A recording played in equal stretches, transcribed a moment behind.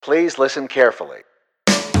Please listen carefully.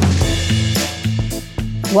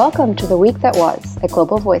 Welcome to the Week That Was at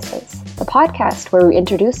Global Voices, the podcast where we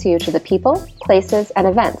introduce you to the people, places, and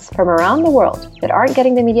events from around the world that aren't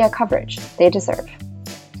getting the media coverage they deserve.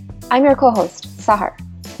 I'm your co-host, Sahar,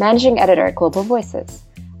 managing editor at Global Voices.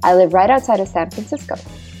 I live right outside of San Francisco.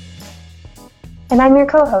 And I'm your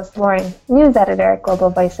co-host, Lauren, news editor at Global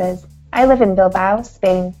Voices. I live in Bilbao,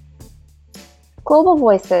 Spain. Global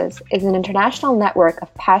Voices is an international network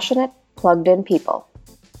of passionate, plugged-in people.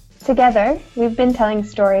 Together, we've been telling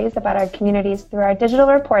stories about our communities through our digital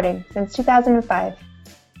reporting since 2005.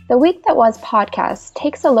 The Week That Was podcast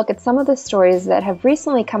takes a look at some of the stories that have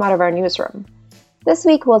recently come out of our newsroom. This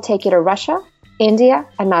week, we'll take you to Russia, India,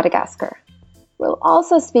 and Madagascar. We'll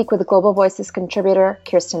also speak with Global Voices contributor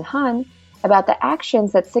Kirsten Han about the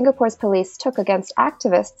actions that Singapore's police took against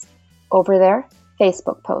activists over their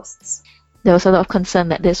Facebook posts. There was a lot of concern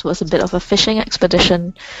that this was a bit of a fishing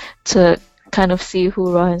expedition to kind of see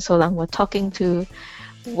who Roy and Solang were talking to,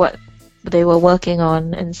 what they were working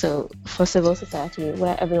on, and so for civil society,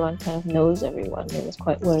 where everyone kind of knows everyone, it was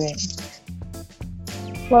quite worrying.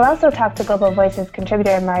 We'll also talk to Global Voices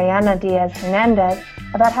contributor Mariana Diaz-Hernandez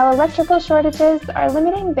about how electrical shortages are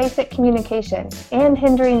limiting basic communication and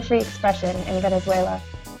hindering free expression in Venezuela.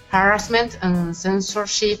 Harassment and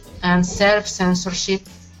censorship and self-censorship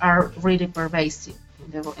are really pervasive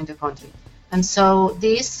in the country. And so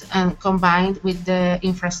this, combined with the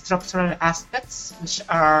infrastructural aspects, which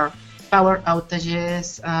are power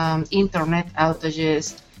outages, internet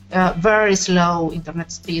outages, very slow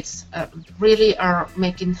internet speeds, really are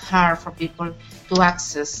making it hard for people to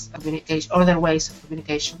access communication, other ways of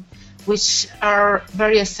communication, which are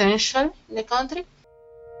very essential in the country.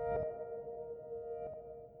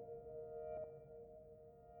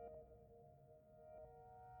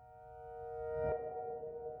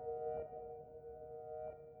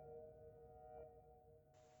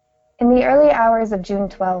 In the early hours of June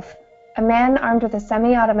 12th, a man armed with a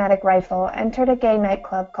semi-automatic rifle entered a gay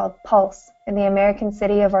nightclub called Pulse in the American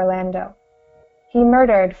city of Orlando. He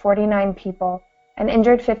murdered 49 people and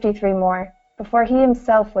injured 53 more before he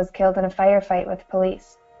himself was killed in a firefight with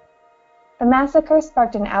police. The massacre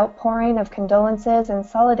sparked an outpouring of condolences and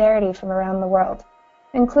solidarity from around the world,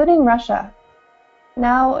 including Russia.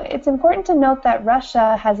 Now, it's important to note that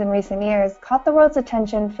Russia has in recent years caught the world's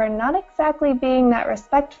attention for not exactly being that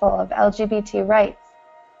respectful of LGBT rights.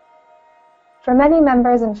 For many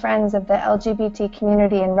members and friends of the LGBT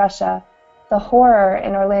community in Russia, the horror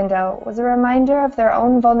in Orlando was a reminder of their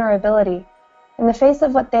own vulnerability in the face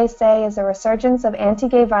of what they say is a resurgence of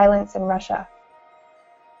anti-gay violence in Russia.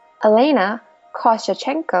 Elena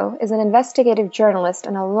Kostyachenko is an investigative journalist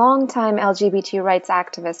and a longtime LGBT rights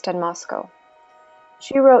activist in Moscow.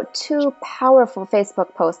 She wrote 2 powerful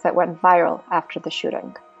Facebook posts that went viral after the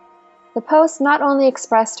shooting. The posts not only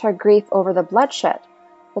expressed her grief over the bloodshed,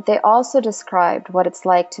 but they also described what it's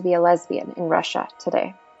like to be a lesbian in Russia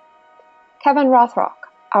today. Kevin Rothrock,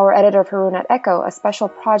 our editor for Runet Echo, a special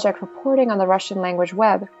project reporting on the Russian language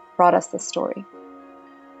web, brought us this story.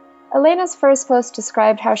 Elena's first post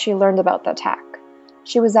described how she learned about the attack.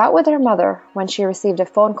 She was out with her mother when she received a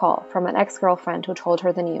phone call from an ex-girlfriend who told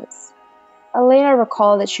her the news. Elena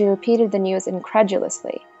recalled that she repeated the news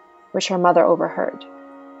incredulously, which her mother overheard.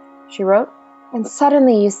 She wrote, "And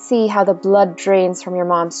suddenly you see how the blood drains from your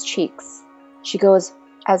mom's cheeks. She goes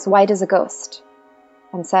as white as a ghost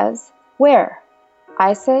and says, 'Where?'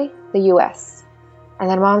 I say, 'The US.' And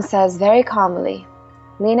then mom says very calmly,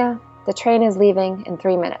 'Lena, the train is leaving in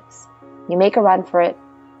 3 minutes. You make a run for it,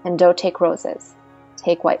 and don't take roses.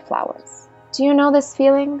 Take white flowers.'" Do you know this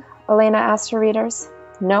feeling? Elena asked her readers.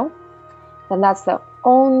 No? Then that's the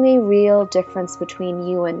only real difference between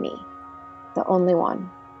you and me. The only one.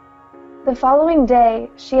 The following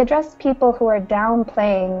day, she addressed people who are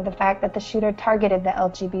downplaying the fact that the shooter targeted the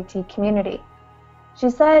LGBT community. She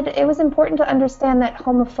said it was important to understand that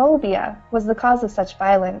homophobia was the cause of such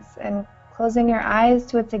violence, and closing your eyes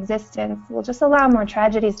to its existence will just allow more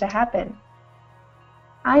tragedies to happen.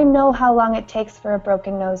 "I know how long it takes for a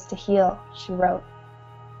broken nose to heal," she wrote.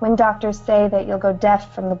 "When doctors say that you'll go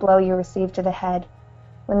deaf from the blow you received to the head,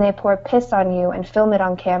 when they pour piss on you and film it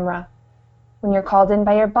on camera, when you're called in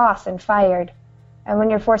by your boss and fired, and when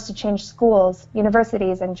you're forced to change schools,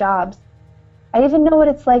 universities, and jobs. I even know what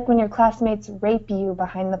it's like when your classmates rape you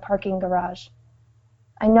behind the parking garage.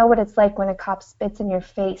 I know what it's like when a cop spits in your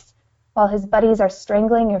face while his buddies are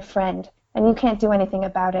strangling your friend, and you can't do anything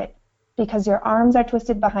about it, because your arms are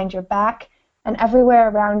twisted behind your back, and everywhere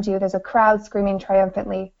around you there's a crowd screaming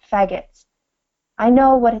triumphantly, 'Faggots.' I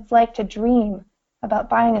know what it's like to dream about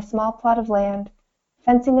buying a small plot of land,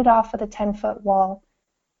 fencing it off with a 10-foot wall,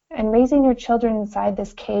 and raising your children inside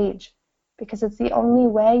this cage because it's the only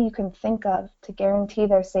way you can think of to guarantee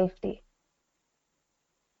their safety.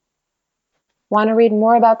 Want to read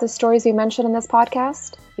more about the stories we mentioned in this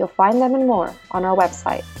podcast? You'll find them and more on our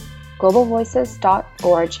website,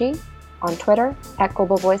 globalvoices.org, on Twitter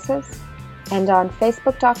 @globalvoices, and on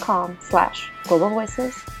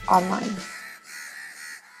facebook.com/globalvoicesonline.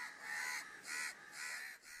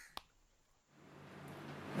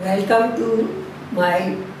 Welcome to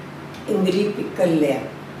my Indri Pickle Lab.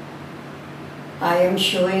 I am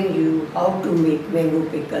showing you how to make mango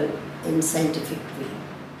pickle in scientific way.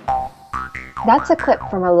 That's a clip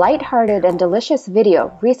from a light-hearted and delicious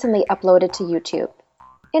video recently uploaded to YouTube.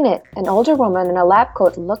 In it, an older woman in a lab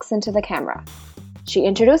coat looks into the camera. She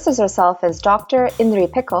introduces herself as Dr.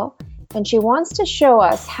 Indri Pickle, and she wants to show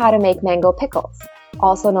us how to make mango pickles,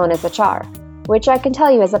 also known as achar, which I can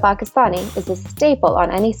tell you as a Pakistani is a staple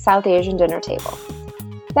on any South Asian dinner table.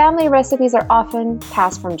 Family recipes are often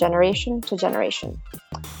passed from generation to generation.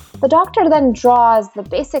 The doctor then draws the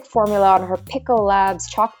basic formula on her Pickle Lab's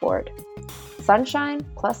chalkboard: sunshine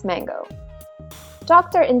plus mango.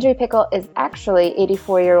 Dr. Indri Pickle is actually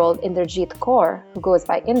 84-year-old Indrajit Kaur, who goes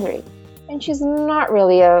by Indri, and she's not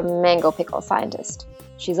really a mango pickle scientist.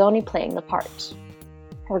 She's only playing the part.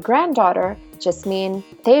 Her granddaughter, Jasmine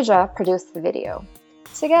Teja, produced the video.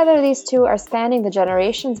 Together, these two are spanning the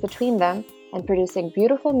generations between them and producing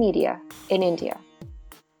beautiful media in India.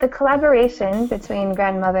 The collaboration between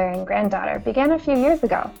grandmother and granddaughter began a few years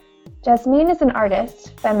ago. Jasmine is an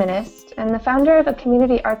artist, feminist, and the founder of a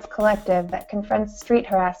community arts collective that confronts street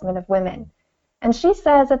harassment of women. And she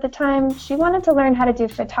says at the time she wanted to learn how to do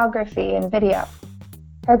photography and video.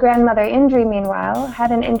 Her grandmother Indri, meanwhile,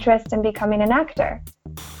 had an interest in becoming an actor.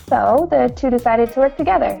 So the two decided to work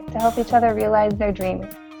together to help each other realize their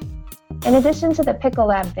dreams. In addition to the Pickle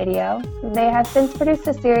Lab video, they have since produced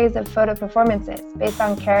a series of photo performances based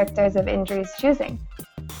on characters of Indri's choosing.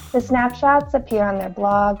 The snapshots appear on their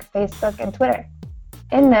blog, Facebook, and Twitter.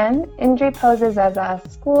 In them, Indri poses as a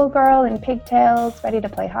schoolgirl in pigtails, ready to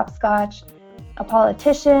play hopscotch, a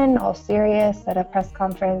politician, all serious, at a press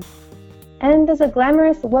conference, and as a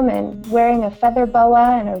glamorous woman wearing a feather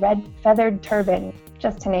boa and a red feathered turban,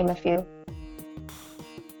 just to name a few.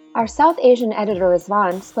 Our South Asian editor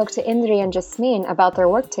Rizwan spoke to Indri and Jasmine about their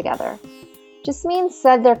work together. Jasmine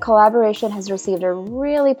said their collaboration has received a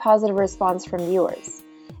really positive response from viewers,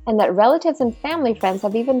 and that relatives and family friends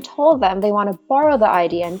have even told them they want to borrow the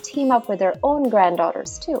idea and team up with their own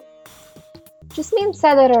granddaughters too. Jasmine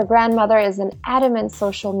said that her grandmother is an adamant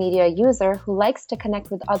social media user who likes to connect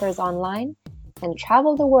with others online and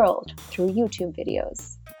travel the world through YouTube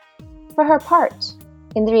videos. For her part,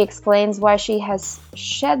 Indri explains why she has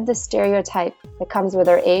shed the stereotype that comes with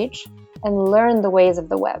her age and learned the ways of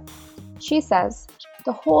the web. She says,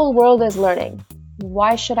 "The whole world is learning.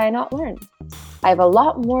 Why should I not learn? I have a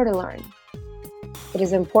lot more to learn. It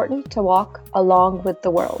is important to walk along with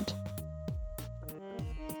the world."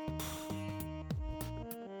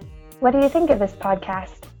 What do you think of this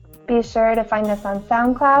podcast? Be sure to find us on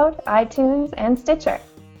SoundCloud, iTunes, and Stitcher.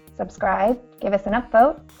 Subscribe, give us an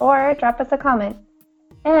upvote, or drop us a comment.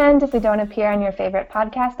 And if we don't appear on your favorite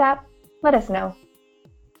podcast app, let us know.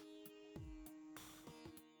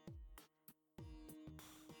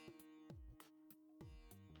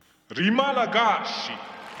 Rima lagashi.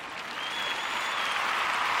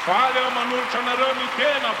 Falha manurtanarani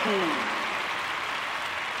kenapu.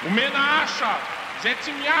 Umena asha,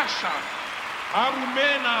 zetimiasha.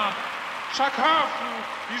 Arumena shakafu,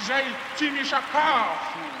 izay timi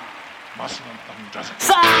shakafu. Masinam tamjaza.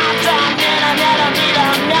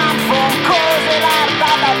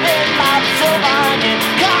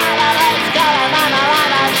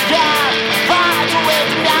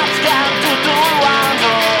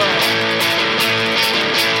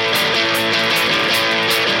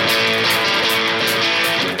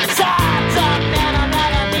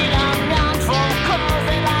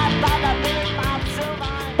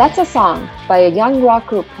 That's a song by a young rock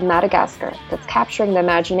group from Madagascar that's capturing the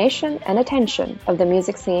imagination and attention of the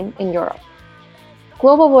music scene in Europe.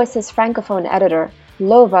 Global Voices Francophone editor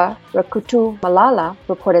Lova Rakutu Malala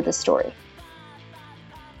reported the story.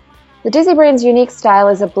 The Dizzy Brains' unique style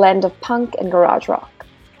is a blend of punk and garage rock.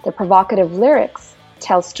 Their provocative lyrics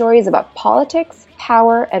tell stories about politics,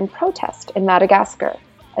 power, and protest in Madagascar,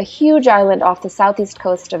 a huge island off the southeast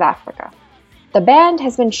coast of Africa. The band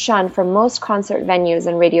has been shunned from most concert venues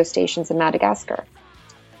and radio stations in Madagascar.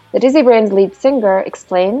 The Dizzy Brains lead singer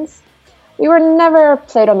explains, "We were never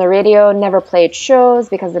played on the radio, never played shows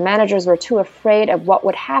because the managers were too afraid of what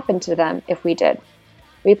would happen to them if we did.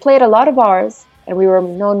 We played a lot of bars, and we were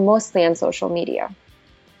known mostly on social media."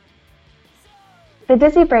 The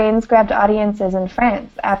Dizzy Brains grabbed audiences in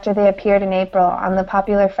France after they appeared in April on the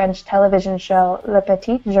popular French television show Le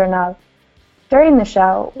Petit Journal. During the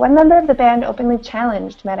show, one member of the band openly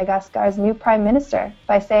challenged Madagascar's new prime minister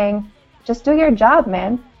by saying, "Just do your job,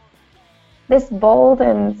 man." This bold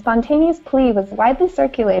and spontaneous plea was widely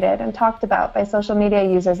circulated and talked about by social media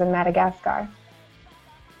users in Madagascar.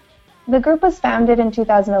 The group was founded in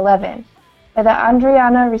 2011 by the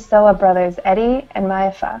Andriana Risoa brothers Eddie and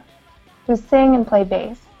Maefa, who sing and play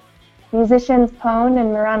bass. Musicians Pone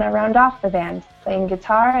and Marana round off the band, playing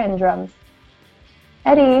guitar and drums.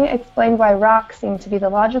 Eddie explained why rock seemed to be the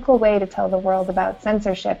logical way to tell the world about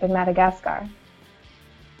censorship in Madagascar.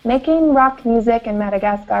 Making rock music in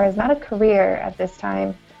Madagascar is not a career at this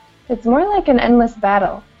time. It's more like an endless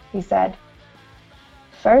battle, he said.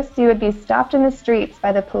 First, you would be stopped in the streets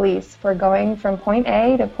by the police for going from point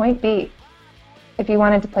A to point B. If you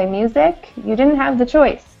wanted to play music, you didn't have the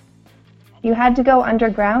choice. You had to go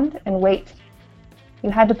underground and wait. You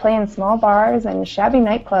had to play in small bars and shabby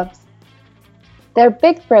nightclubs. Their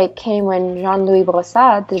big break came when Jean-Louis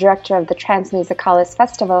Brossard, the director of the Transmusicales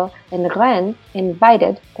Festival in Rennes,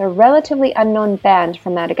 invited the relatively unknown band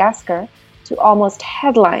from Madagascar to almost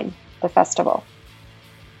headline the festival.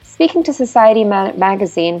 Speaking to Society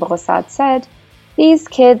magazine, Brossard said, "These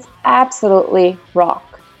kids absolutely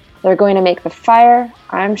rock. They're going to make the fire,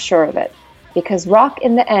 I'm sure of it, because rock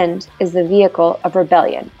in the end is the vehicle of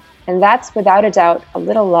rebellion, and that's without a doubt a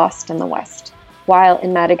little lost in the West. While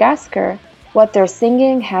in Madagascar, what they're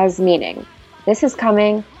singing has meaning. This is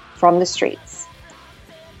coming from the streets."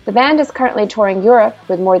 The band is currently touring Europe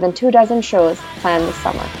with more than 24 shows planned this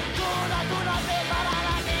summer.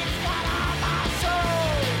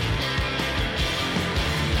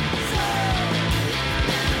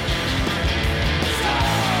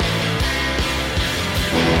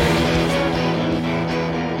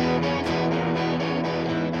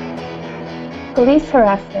 Police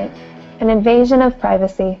harassment, an invasion of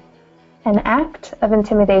privacy, an act of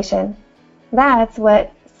intimidation. That's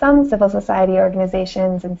what some civil society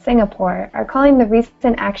organizations in Singapore are calling the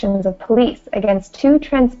recent actions of police against two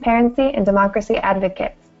transparency and democracy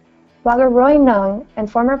advocates. Blogger Roy Nung and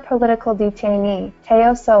former political detainee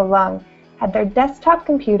Teo So Lung had their desktop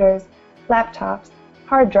computers, laptops,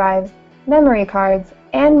 hard drives, memory cards,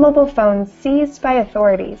 and mobile phones seized by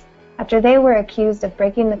authorities after they were accused of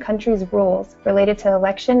breaking the country's rules related to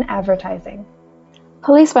election advertising.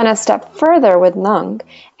 Police went a step further with Nung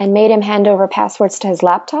and made him hand over passwords to his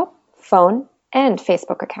laptop, phone, and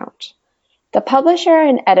Facebook account. The publisher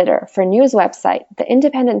and editor for news website The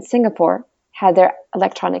Independent Singapore had their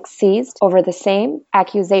electronics seized over the same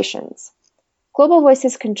accusations. Global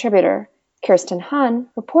Voices contributor Kirsten Han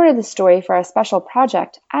reported the story for our special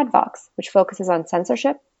project, Advox, which focuses on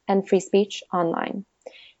censorship and free speech online.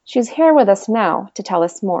 She's here with us now to tell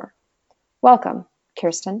us more. Welcome,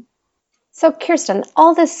 Kirsten. So, Kirsten,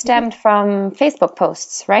 all this stemmed from Facebook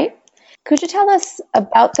posts, right? Could you tell us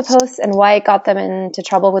about the posts and why it got them into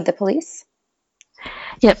trouble with the police?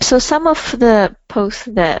 Yep, so some of the posts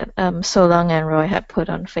that So Lung and Roy had put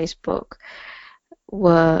on Facebook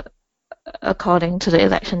were, according to the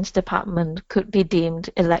elections department, could be deemed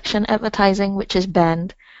election advertising, which is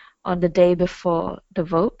banned on the day before the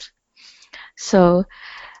vote. So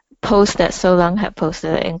posts that So Lung had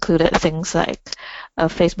posted included things like a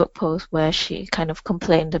Facebook post where she kind of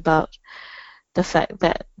complained about the fact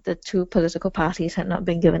that the two political parties had not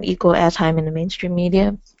been given equal airtime in the mainstream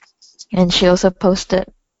media. And she also posted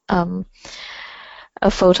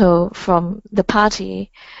a photo from the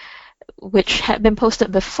party, which had been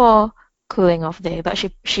posted before cooling off day, but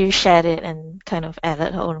she shared it and kind of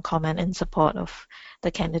added her own comment in support of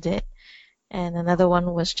the candidate. And another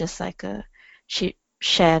one was just like she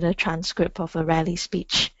shared a transcript of a rally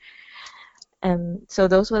speech. And so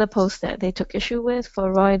those were the posts that they took issue with.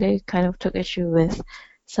 For Roy, they kind of took issue with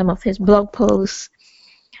some of his blog posts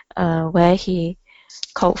where he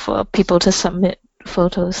called for people to submit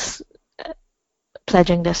photos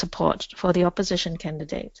pledging their support for the opposition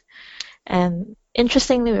candidate. And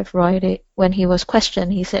interestingly with Roy, when he was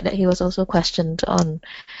questioned, he said that he was also questioned on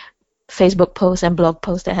Facebook posts and blog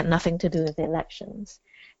posts that had nothing to do with the elections,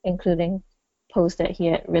 including post that he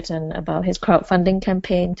had written about his crowdfunding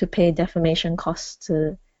campaign to pay defamation costs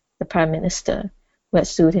to the Prime Minister who had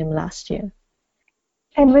sued him last year.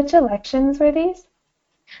 And which elections were these?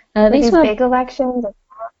 These were big elections?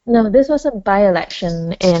 No, this was a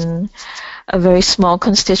by-election in a very small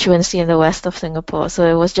constituency in the west of Singapore, so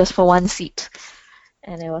it was just for one seat.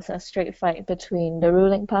 And it was a straight fight between the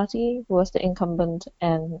ruling party, who was the incumbent,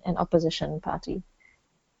 and an opposition party.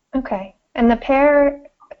 Okay. And the pair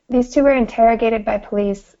these two were interrogated by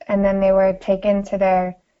police, and then they were taken to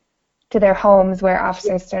their homes where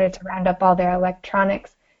officers started to round up all their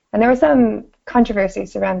electronics. And there was some controversy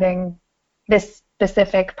surrounding this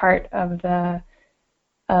specific part of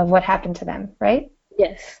what happened to them, right?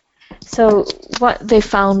 Yes. So what they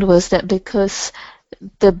found was that because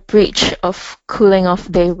the breach of cooling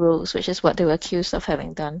off day rules, which is what they were accused of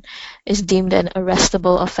having done, is deemed an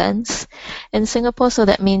arrestable offense in Singapore. So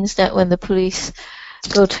that means that when the police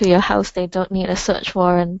go to your house, they don't need a search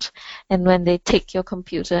warrant, and when they take your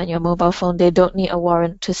computer and your mobile phone, they don't need a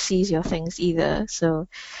warrant to seize your things either. So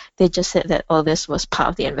they just said that all this was part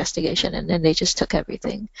of the investigation, and then they just took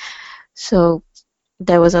everything. So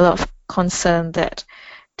there was a lot of concern that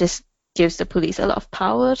this gives the police a lot of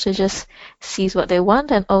power to just seize what they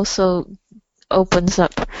want, and also opens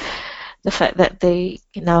up the fact that they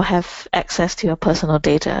now have access to your personal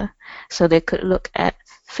data. So they could look at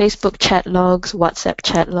Facebook chat logs, WhatsApp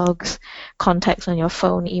chat logs, contacts on your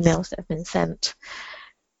phone, emails that have been sent.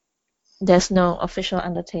 There's no official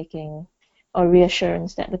undertaking or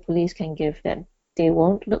reassurance that the police can give that they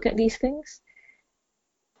won't look at these things.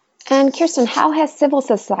 And Kirsten, how has civil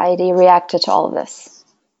society reacted to all of this?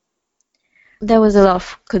 There was a lot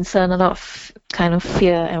of concern, a lot of kind of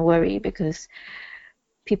fear and worry because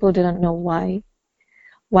people didn't know why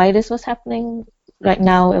this was happening. Right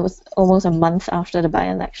now, it was almost a month after the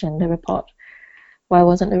by-election, the report. Why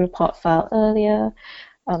wasn't the report filed earlier?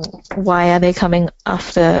 Why are they coming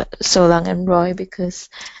after Solang and Roy? Because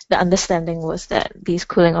the understanding was that these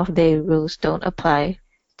cooling off day rules don't apply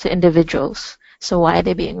to individuals. So why are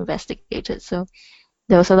they being investigated? So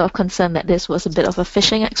there was a lot of concern that this was a bit of a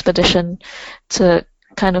fishing expedition to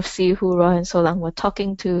kind of see who Roy and Solang were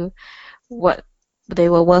talking to, what they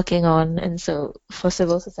were working on, and so for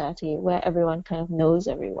civil society, where everyone kind of knows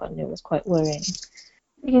everyone, it was quite worrying.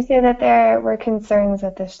 You say that there were concerns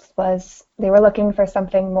that they were looking for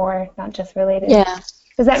something more, not just related. Yeah.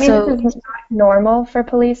 Does that mean this is not normal for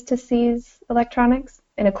police to seize electronics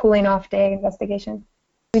in a cooling off day investigation?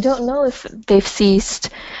 We don't know if they've seized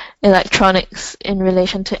electronics in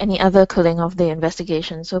relation to any other cooling off day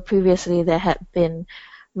investigation. So previously there had been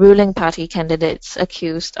ruling party candidates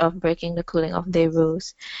accused of breaking the cooling off day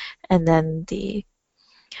rules, and then the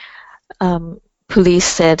police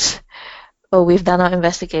said, oh, we've done our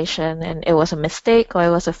investigation and it was a mistake, or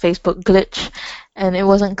it was a Facebook glitch, and it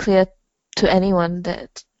wasn't clear to anyone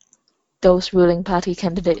that those ruling party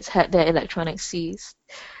candidates had their electronics seized.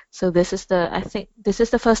 So I think this is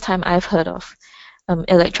the first time I've heard of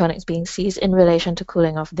electronics being seized in relation to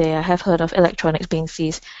cooling off day. I have heard of electronics being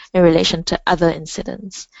seized in relation to other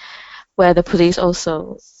incidents where the police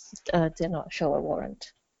also did not show a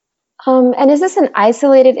warrant. And is this an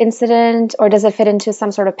isolated incident, or does it fit into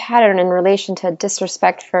some sort of pattern in relation to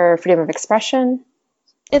disrespect for freedom of expression?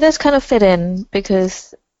 It does kind of fit in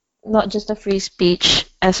because not just the free speech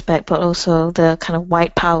aspect, but also the kind of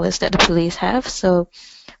white powers that the police have. So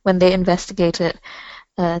when they investigated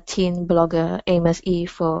teen blogger Amos E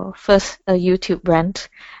for first a YouTube rant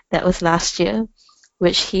that was last year,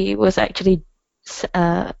 which he was actually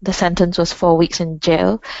the sentence was 4 weeks in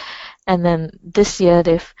jail, and then this year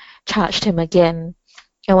they've charged him again,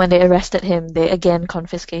 and when they arrested him they again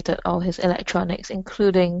confiscated all his electronics,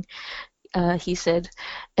 including he said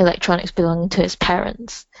electronics belonging to his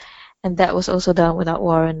parents, and that was also done without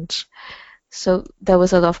warrant. So there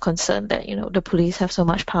was a lot of concern that, the police have so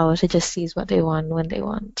much power to just seize what they want when they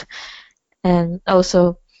want. And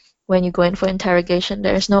also, when you go in for interrogation,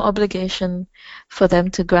 there is no obligation for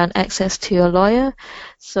them to grant access to your lawyer,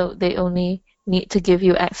 so they only need to give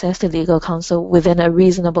you access to legal counsel within a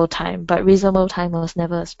reasonable time, but reasonable time was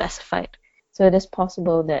never specified. So it is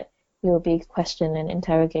possible that you will be questioned and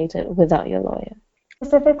interrogated without your lawyer.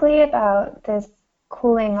 Specifically about this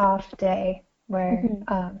cooling off day where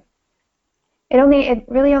it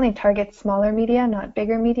really only targets smaller media, not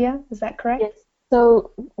bigger media. Is that correct? Yes.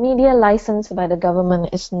 So media licensed by the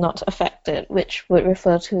government is not affected, which would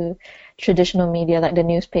refer to traditional media like the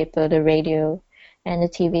newspaper, the radio, and the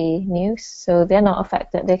TV news. So they're not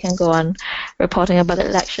affected. They can go on reporting about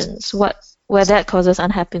elections. Where that causes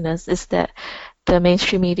unhappiness is that the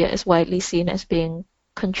mainstream media is widely seen as being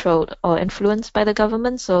controlled or influenced by the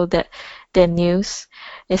government, so that their news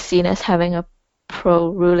is seen as having a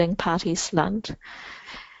pro-ruling party slant.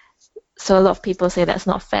 So a lot of people say that's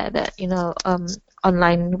not fair, that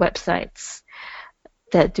online websites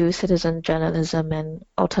that do citizen journalism and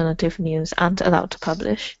alternative news aren't allowed to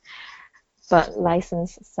publish, but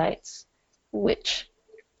licensed sites which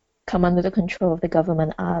come under the control of the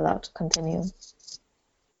government are allowed to continue.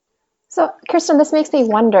 So, Kirsten, this makes me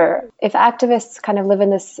wonder if activists kind of live in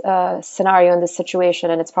this scenario, in this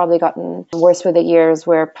situation, and it's probably gotten worse with the years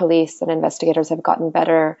where police and investigators have gotten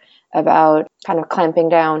better about kind of clamping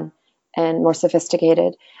down and more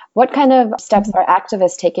sophisticated. What kind of steps are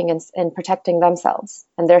activists taking in protecting themselves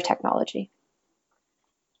and their technology?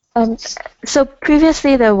 So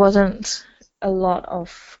previously there wasn't a lot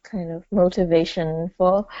of kind of motivation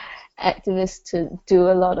for activists to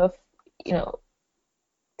do a lot of,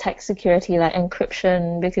 tech security like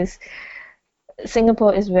encryption, because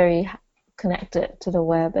Singapore is very connected to the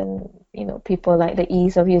web, and people like the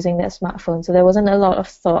ease of using their smartphone. So there wasn't a lot of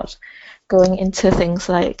thought going into things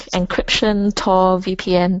like encryption, Tor,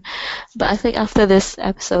 VPN. But I think after this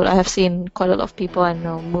episode, I have seen quite a lot of people I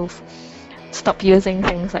know stop using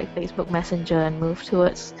things like Facebook Messenger and move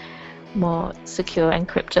towards more secure,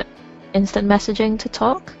 encrypted instant messaging to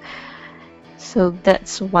talk. So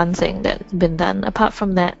that's one thing that's been done. Apart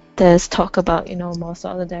from that, there's talk about, more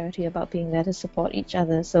solidarity, about being there to support each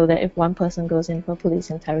other, so that if one person goes in for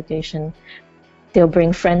police interrogation, they'll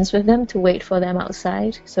bring friends with them to wait for them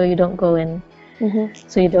outside, so you don't go in,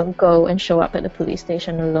 so you don't go and show up at the police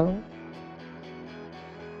station alone.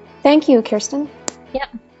 Thank you, Kirsten. Yeah,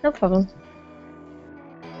 no problem.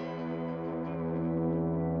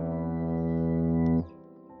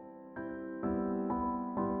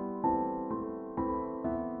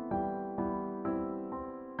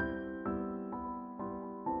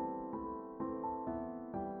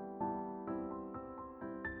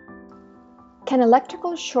 Can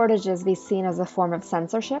electrical shortages be seen as a form of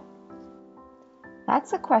censorship?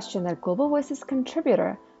 That's a question that Global Voices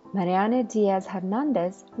contributor Mariane Diaz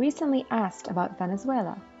Hernandez recently asked about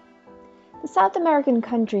Venezuela. The South American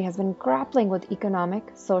country has been grappling with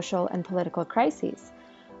economic, social, and political crises,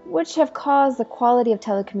 which have caused the quality of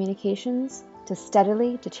telecommunications to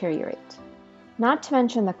steadily deteriorate, not to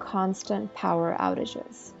mention the constant power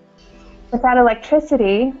outages. Without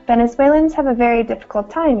electricity, Venezuelans have a very difficult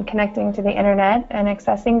time connecting to the internet and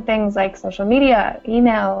accessing things like social media,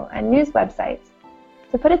 email, and news websites.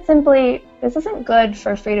 To put it simply, this isn't good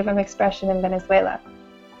for freedom of expression in Venezuela.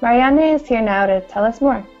 Mariane is here now to tell us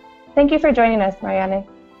more. Thank you for joining us, Mariane.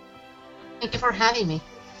 Thank you for having me.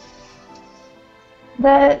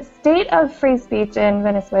 The state of free speech in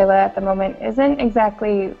Venezuela at the moment isn't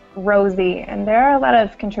exactly rosy, and there are a lot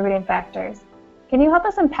of contributing factors. Can you help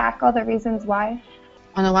us unpack all the reasons why?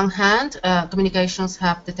 On the one hand, communications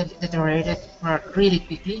have deteriorated really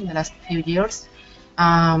quickly in the last few years.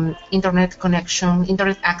 Internet connection,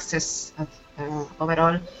 internet access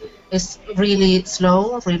overall is really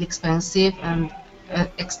slow, really expensive, and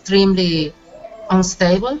extremely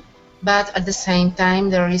unstable. But at the same time,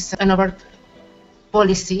 there is an overt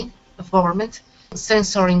policy of government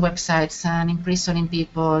censoring websites and imprisoning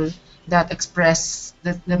people that express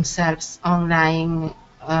themselves online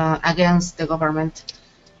against the government.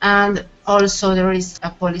 And also there is a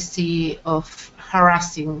policy of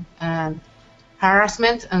harassment and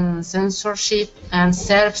censorship and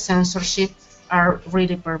self-censorship are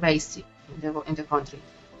really pervasive in the country.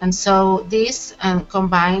 And so this,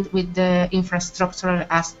 combined with the infrastructural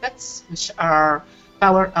aspects, which are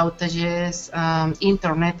power outages,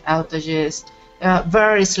 internet outages,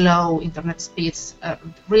 very slow internet speeds,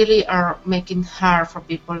 really are making hard for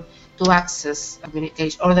people to access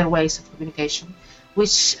communication, other ways of communication,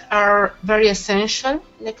 which are very essential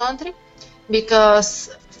in the country because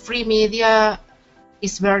free media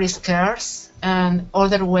is very scarce, and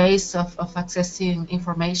other ways of accessing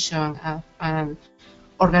information and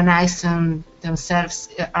organizing themselves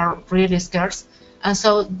are really scarce. And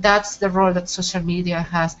so that's the role that social media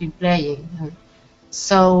has been playing.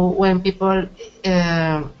 So when people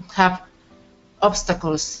have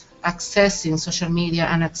obstacles accessing social media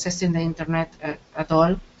and accessing the internet at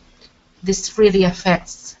all, this really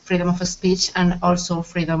affects freedom of speech and also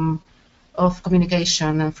freedom of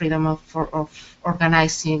communication and freedom of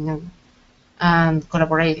organizing and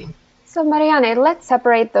collaborating. So Mariane, let's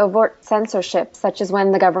separate the overt censorship, such as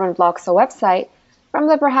when the government blocks a website, from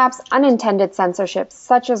the perhaps unintended censorship,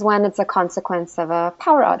 such as when it's a consequence of a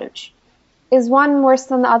power outage. Is one worse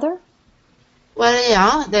than the other? Well,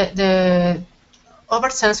 yeah, the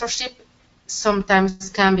overt censorship sometimes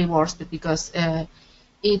can be worse because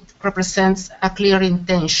it represents a clear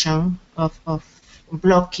intention of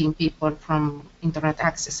blocking people from internet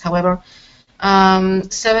access. However,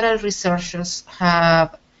 several researchers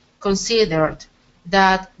have considered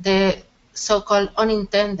that the so-called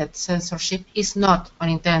unintended censorship is not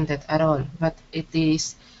unintended at all, but it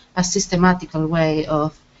is a systematical way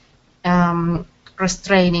of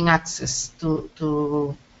restraining access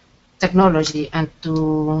to technology and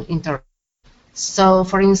to internet. So,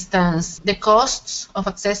 for instance, the costs of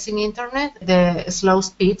accessing internet, the slow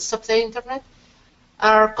speeds of the internet,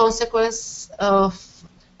 are consequence of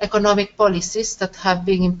economic policies that have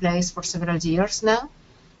been in place for several years now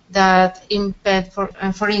that impede,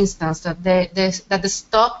 for instance, that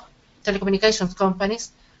stop telecommunications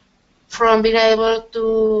companies from being able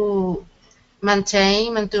to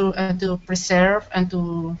maintain and to preserve and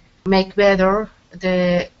to make better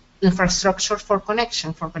the infrastructure for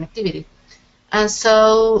connection, for connectivity. And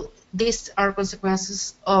so these are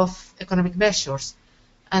consequences of economic measures.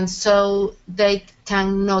 And so they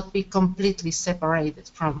cannot be completely separated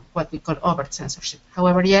from what we call overt censorship.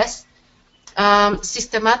 However, yes,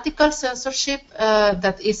 systematical censorship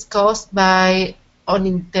that is caused by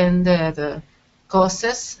unintended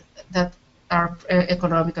causes that are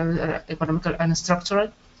economical and structural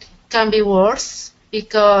can be worse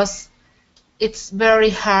because it's very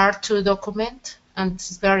hard to document and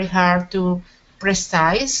it's very hard to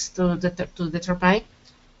precise to determine.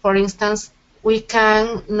 For instance, we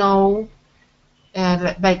can know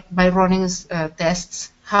by running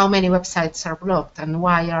tests how many websites are blocked and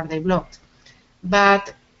why are they blocked.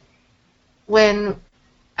 But when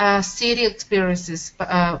a city experiences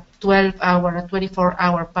a 12-hour or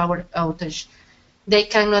 24-hour power outage, they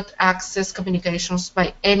cannot access communications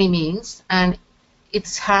by any means, and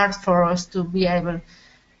it's hard for us to be able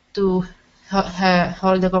to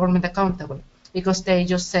hold the government accountable because they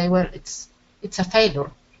just say, well, it's a failure,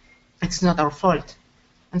 it's not our fault.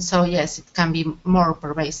 And so, yes, it can be more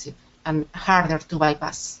pervasive and harder to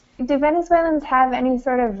bypass. Do Venezuelans have any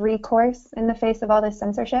sort of recourse in the face of all this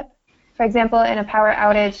censorship? For example, in a power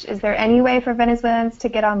outage, is there any way for Venezuelans to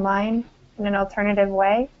get online in an alternative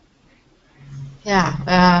way?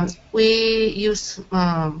 Yeah, we use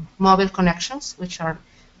mobile connections,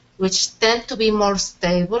 which tend to be more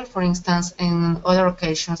stable. For instance, in other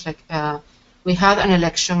occasions, like we had an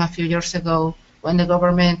election a few years ago when the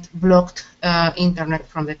government blocked internet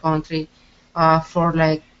from the country for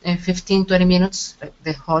like 15-20 minutes, like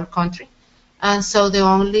the whole country. And so the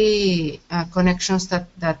only connections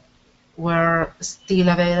that were still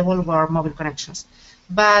available were mobile connections.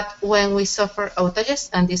 But when we suffer outages,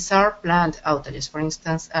 and these are planned outages, for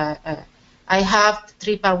instance, I have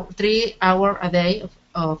 3 hour a day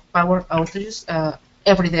of power outages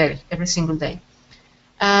every day, every single day.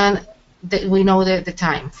 And we know the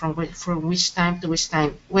time, from which time to which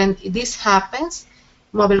time. When this happens,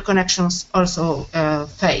 mobile connections also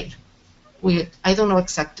fail. I don't know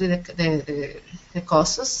exactly the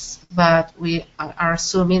causes, but we are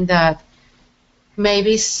assuming that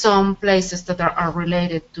maybe some places that are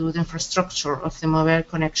related to the infrastructure of the mobile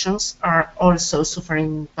connections are also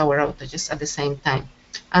suffering power outages at the same time.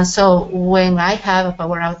 And so when I have a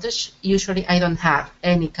power outage, usually I don't have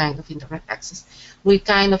any kind of internet access. We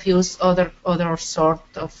kind of use other sort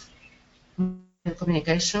of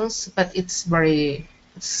communications, but it's very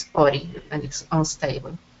spotty and it's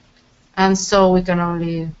unstable. And so we can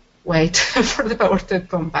only wait for the power to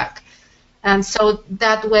come back. And so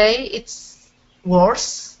that way it's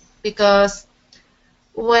worse because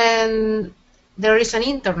when there is an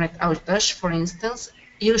internet outage, for instance,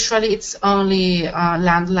 usually it's only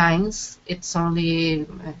landlines, it's only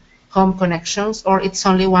home connections, or it's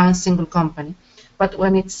only one single company. But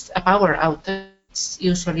when it's a power outage, it's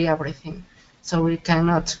usually everything. So we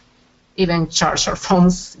cannot even charge our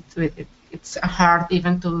phones with it. It's hard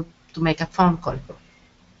even to make a phone call.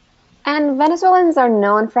 And Venezuelans are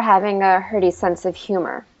known for having a hearty sense of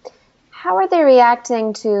humor. How are they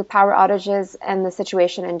reacting to power outages and the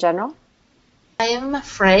situation in general? I am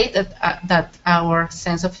afraid that our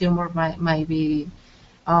sense of humor might be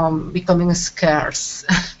becoming scarce.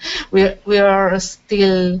 we are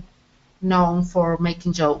still known for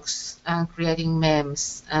making jokes and creating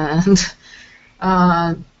memes and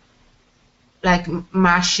like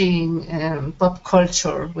mashing pop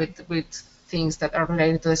culture with things that are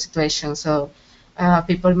related to the situation. So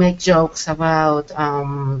people make jokes about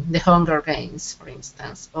the Hunger Games, for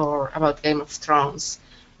instance, or about Game of Thrones,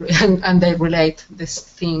 and they relate these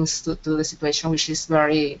things to the situation, which is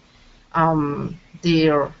very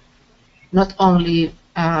dear, not only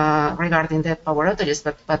regarding the power outages,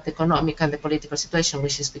 but the economic and the political situation,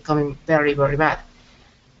 which is becoming very, very bad.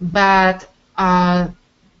 But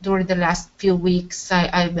during the last few weeks,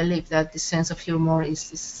 I believe that the sense of humor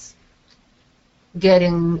is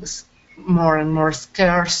getting more and more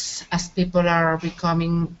scarce as people are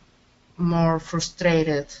becoming more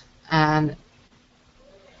frustrated, and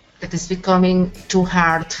it is becoming too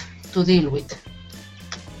hard to deal with.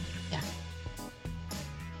 Yeah.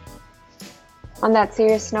 On that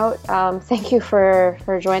serious note, thank you for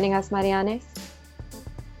joining us, Marianes.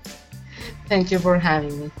 Thank you for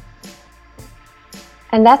having me.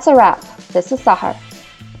 And that's a wrap. This is Sahar.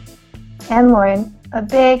 And Lauren, a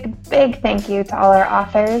big, big thank you to all our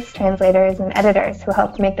authors, translators, and editors who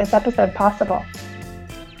helped make this episode possible.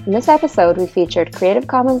 In this episode, we featured Creative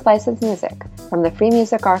Commons licensed music from the Free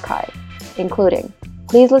Music Archive, including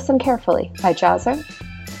Please Listen Carefully by Jazzer,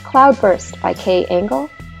 Cloudburst by Kay Engel,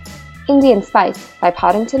 Indian Spice by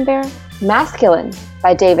Poddington Bear, Masculine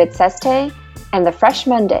by David Seste, and The Fresh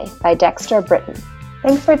Monday by Dexter Britton.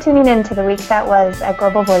 Thanks for tuning in to the week that was at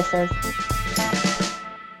Global Voices.